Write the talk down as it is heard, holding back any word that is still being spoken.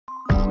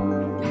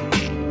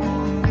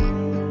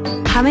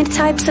How many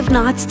types of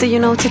knots do you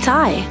know to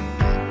tie?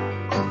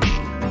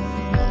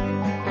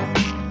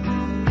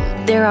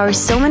 There are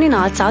so many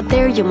knots out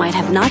there you might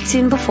have not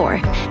seen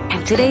before,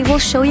 and today we'll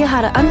show you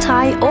how to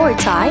untie or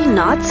tie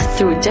knots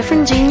through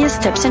different genius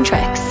tips and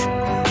tricks.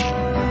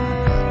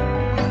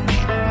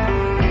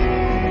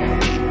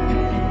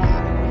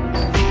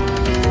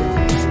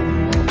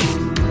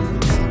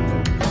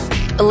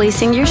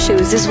 Lacing your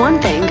shoes is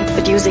one thing,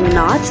 but using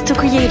knots to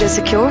create a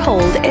secure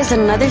hold is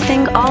another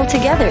thing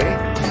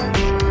altogether.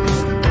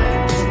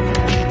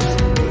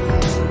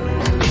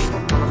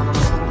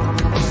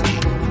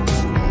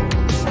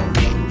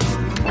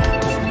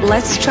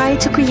 Let's try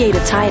to create a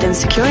tight and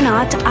secure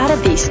knot out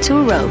of these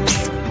two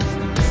ropes.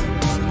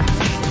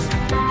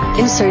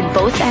 Insert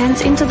both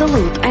ends into the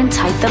loop and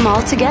tighten them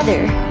all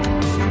together.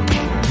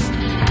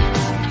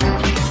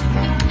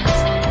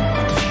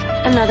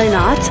 Another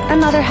knot,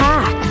 another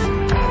hack.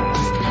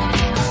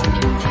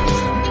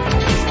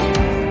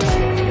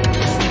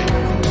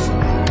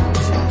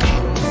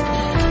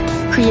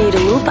 Create a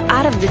loop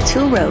out of the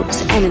two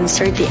ropes and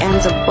insert the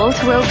ends of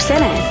both ropes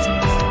in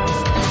it.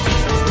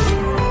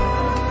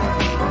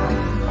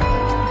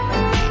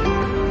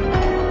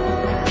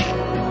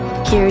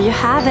 Here you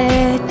have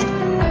it.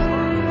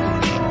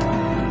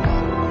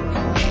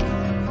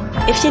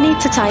 If you need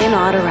to tie a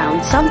knot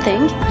around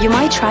something, you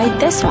might try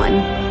this one.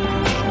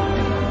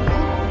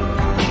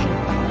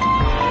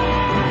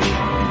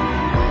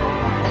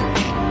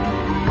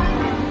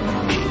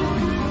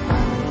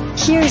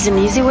 Here's an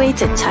easy way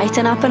to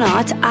tighten up a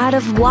knot out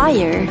of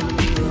wire.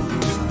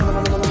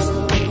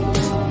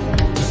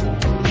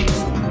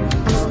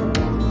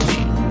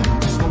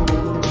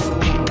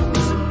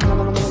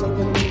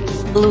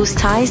 Loose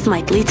ties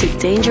might lead to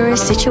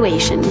dangerous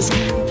situations,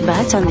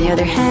 but on the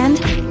other hand,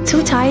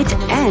 too tight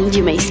and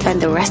you may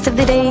spend the rest of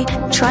the day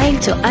trying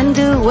to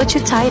undo what you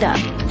tied up.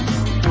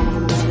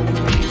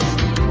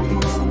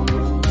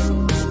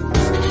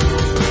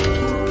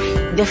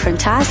 Different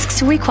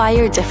tasks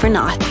require different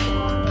knots.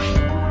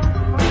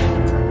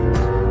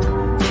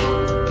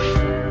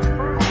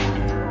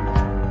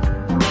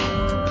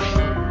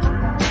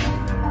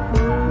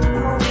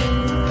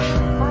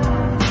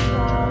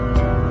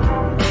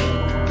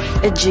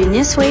 A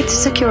genius way to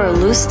secure a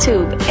loose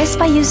tube is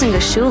by using a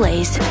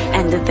shoelace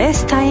and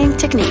this tying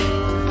technique.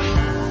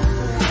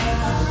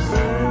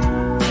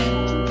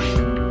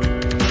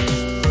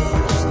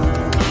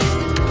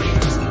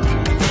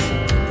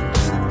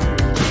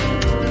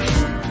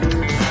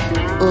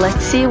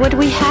 Let's see what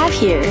we have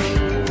here.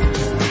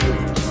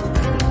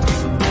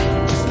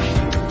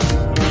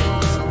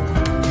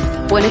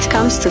 When it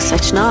comes to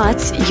such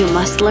knots, you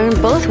must learn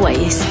both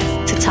ways,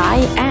 to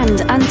tie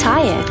and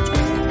untie it.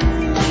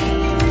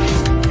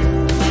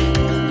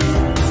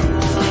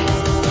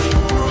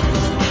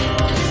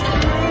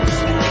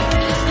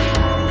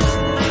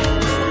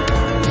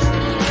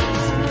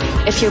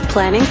 If you're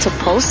planning to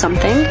pull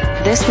something,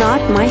 this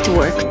knot might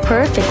work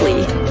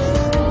perfectly.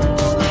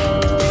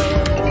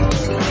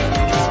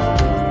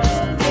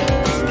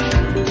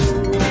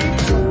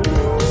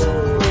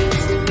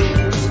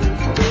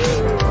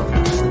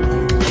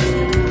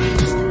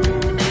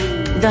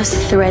 Does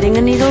threading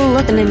a needle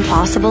look an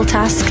impossible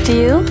task to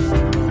you?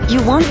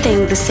 You won't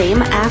think the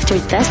same after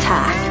this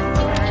hack.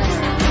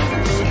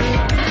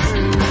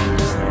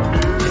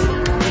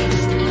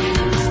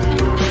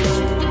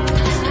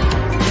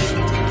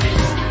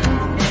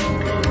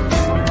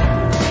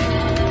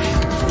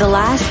 The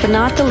last but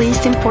not the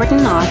least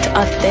important knot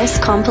of this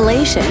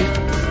compilation.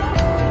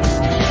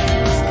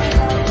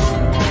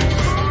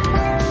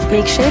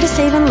 Make sure to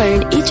save and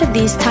learn each of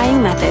these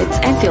tying methods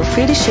and feel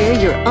free to share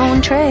your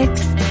own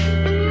tricks.